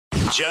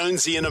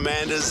Jonesy and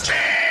Amanda's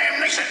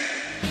Damn Nation.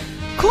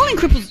 Calling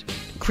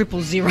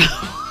triple zero.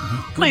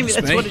 Maybe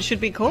that's what it should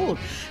be called.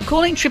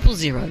 Calling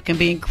 000 can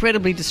be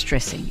incredibly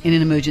distressing in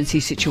an emergency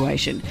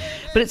situation.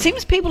 But it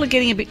seems people are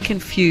getting a bit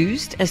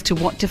confused as to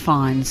what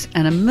defines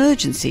an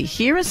emergency.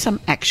 Here are some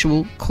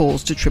actual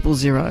calls to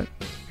 000.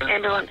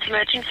 Ambulance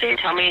emergency.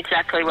 Tell me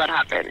exactly what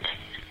happened.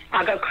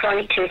 I've got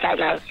chronic toothache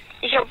now.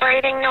 Is your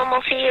breathing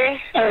normal for you?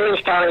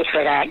 Everything's fine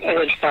for that.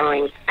 Everything's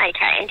fine.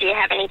 Okay, and do you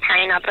have any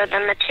pain other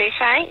than the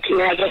toothache?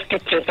 No, just the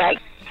toothache.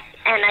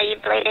 And are you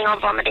bleeding or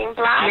vomiting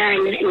blood?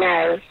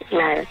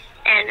 No.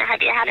 And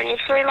have you had any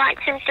flu-like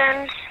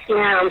symptoms? No,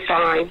 I'm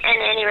fine.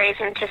 And any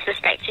reason to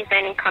suspect you've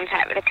been in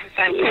contact with a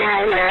confirmed case? No,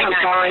 I'm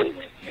fine.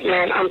 No,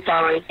 I'm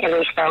fine.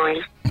 Everything's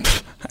fine.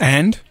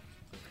 And?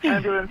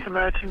 Ambulance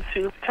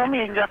emergency. Tell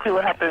me exactly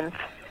what happened.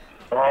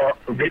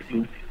 A bit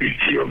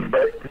itchy on the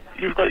back.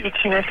 You've got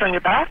itchiness on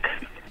your back?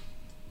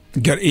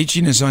 Got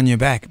itchiness on your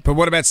back. But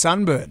what about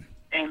sunburn?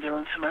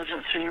 Ambulance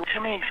emergency.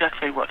 Tell me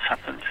exactly what's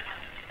happened.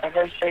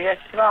 Okay, so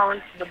yesterday I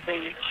went to the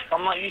beach.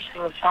 I'm not used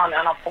to the sun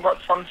and I forgot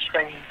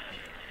sunscreen.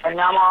 And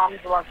now my arms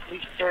are like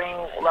blistering,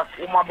 like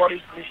all my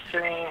body's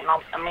blistering, and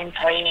I'm in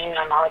pain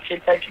and I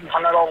keep taking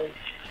Panadol.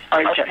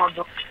 Okay.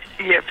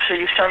 Yep, so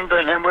you're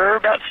sunburned. And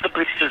whereabouts are the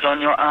blisters?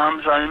 On your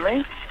arms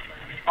only?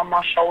 On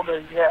my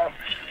shoulders, yeah.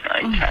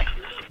 Okay.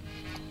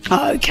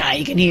 Okay,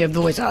 you can hear a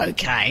voice,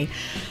 okay.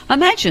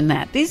 Imagine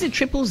that. These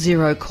are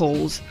 000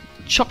 calls,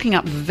 chocking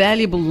up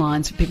valuable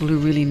lines for people who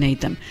really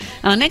need them.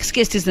 Our next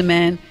guest is the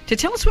man to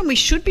tell us when we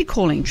should be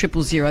calling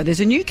 000. There's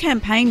a new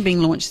campaign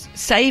being launched,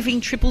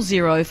 Saving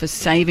 000 for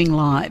Saving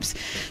Lives.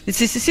 This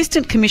is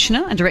Assistant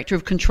Commissioner and Director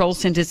of Control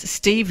Centres,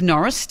 Steve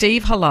Norris.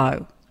 Steve,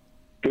 hello.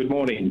 Good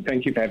morning.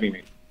 Thank you for having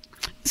me.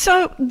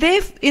 So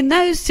in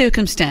those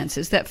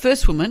circumstances, that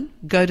first woman,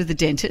 go to the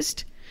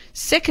dentist.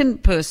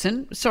 Second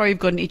person, sorry, you've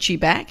got an itchy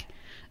back.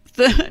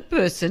 Third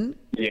person,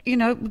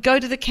 go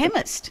to the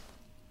chemist.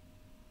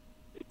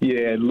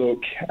 Yeah,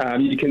 look,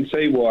 you can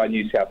see why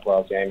New South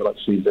Wales Ambulance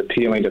is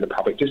appealing to the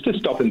public just to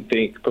stop and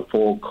think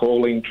before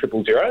calling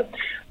 000.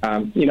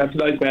 For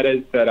those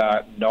matters that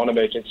are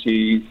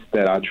non-emergencies,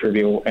 that are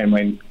trivial, and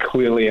when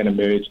clearly an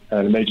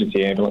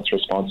emergency ambulance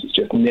response is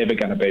just never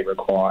going to be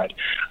required.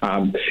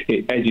 As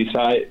you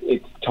say,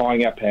 it's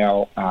tying up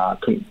our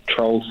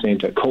control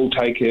centre call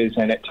takers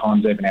and at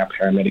times even our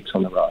paramedics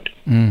on the road.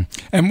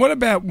 And what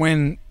about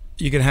when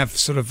you can have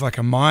sort of like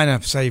a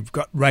minor, say you've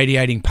got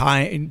radiating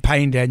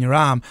pain down your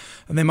arm,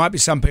 and there might be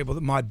some people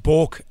that might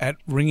balk at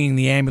ringing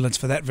the ambulance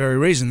for that very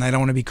reason. They don't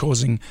want to be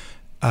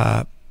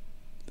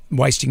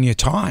wasting your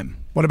time.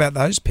 What about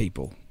those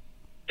people?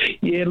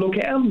 Yeah, look,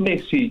 our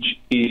message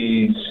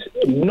is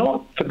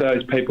not for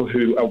those people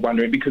who are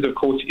wondering, because, of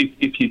course,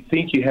 if you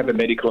think you have a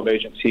medical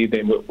emergency,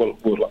 then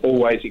we'll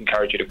always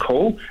encourage you to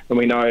call. And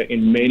we know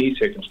in many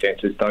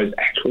circumstances those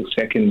actual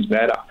seconds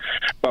matter.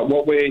 But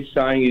what we're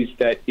saying is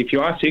that if you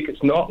are sick,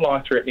 it's not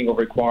life-threatening or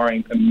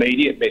requiring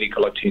immediate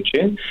medical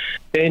attention,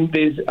 then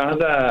there's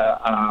other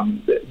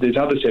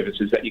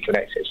services that you can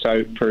access.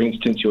 So, for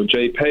instance, your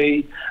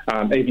GP,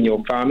 even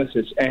your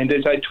pharmacist, and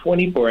there's a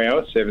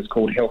 24-hour service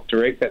called Health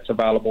Direct that's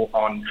available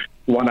on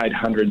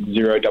 1800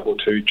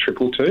 022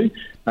 222,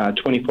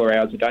 24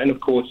 hours a day. And, of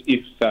course,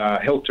 if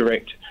Health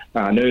Direct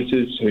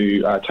nurses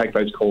who take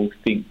those calls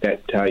think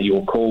that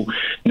your call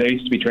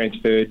needs to be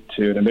transferred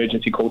to an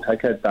emergency call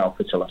taker, they'll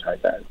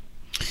facilitate that.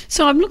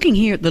 So I'm looking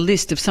here at the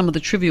list of some of the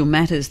trivial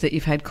matters that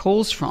you've had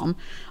calls from.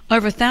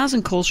 Over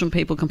 1,000 calls from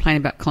people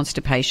complaining about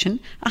constipation,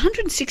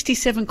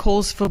 167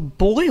 calls for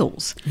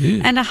boils,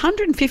 and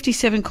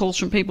 157 calls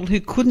from people who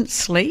couldn't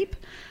sleep.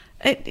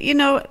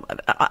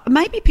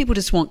 Maybe people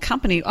just want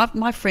company.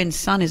 My friend's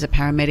son is a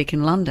paramedic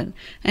in London,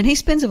 and he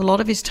spends a lot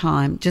of his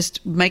time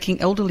just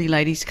making elderly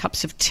ladies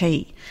cups of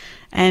tea.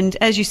 And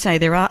as you say,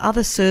 there are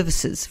other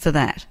services for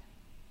that.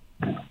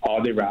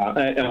 Oh, there are.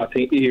 And I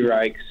think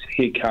earaches,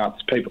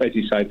 hiccups, people, as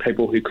you say,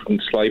 people who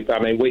couldn't sleep. I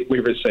mean, we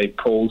received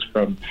calls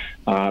from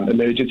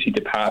emergency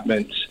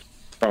departments,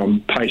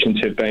 from patients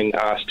who've been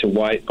asked to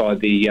wait by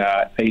the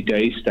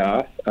ED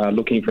staff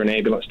looking for an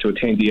ambulance to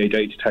attend the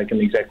ED to take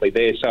them exactly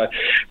there. So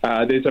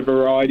there's a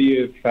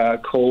variety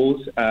of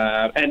calls.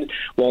 And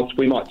whilst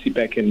we might sit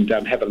back and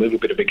have a little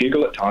bit of a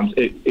giggle at times,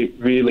 it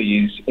really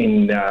is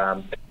in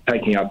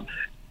taking up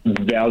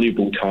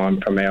valuable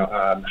time from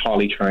our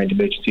highly trained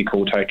emergency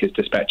call takers,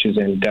 dispatchers,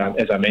 and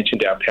as I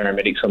mentioned, our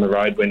paramedics on the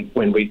road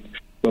when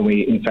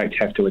we in fact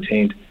have to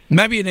attend.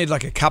 Maybe you need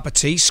like a cup of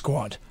tea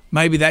squad.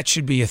 Maybe that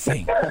should be a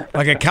thing,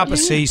 like a cup of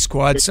tea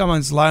squad.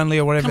 Someone's lonely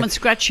or whatever. Come and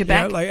scratch your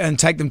back, and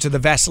take them to the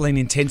Vaseline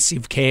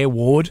intensive care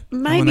ward.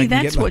 Maybe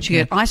that's what you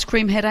get: ice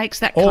cream headaches,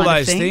 that kind of thing. All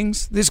those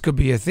things. This could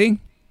be a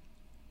thing.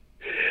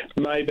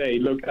 Maybe.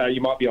 Look,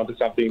 you might be onto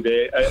something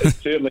there.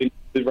 Certainly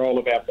the role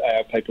of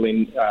our people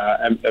in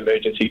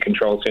emergency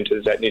control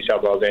centres at New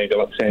South Wales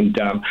Ambulance, and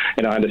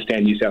I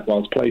understand New South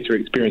Wales Police are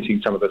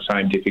experiencing some of the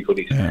same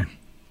difficulties. Yeah.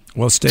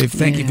 Well, Steve,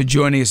 thank you for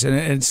joining us, and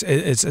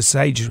it's a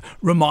sage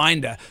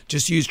reminder.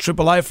 Just use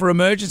 000 for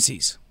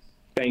emergencies.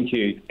 Thank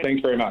you.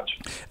 Thanks very much.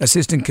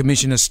 Assistant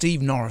Commissioner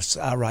Steve Norris,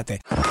 right there.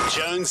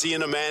 Jonesy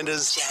and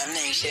Amanda's Jam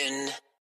Nation.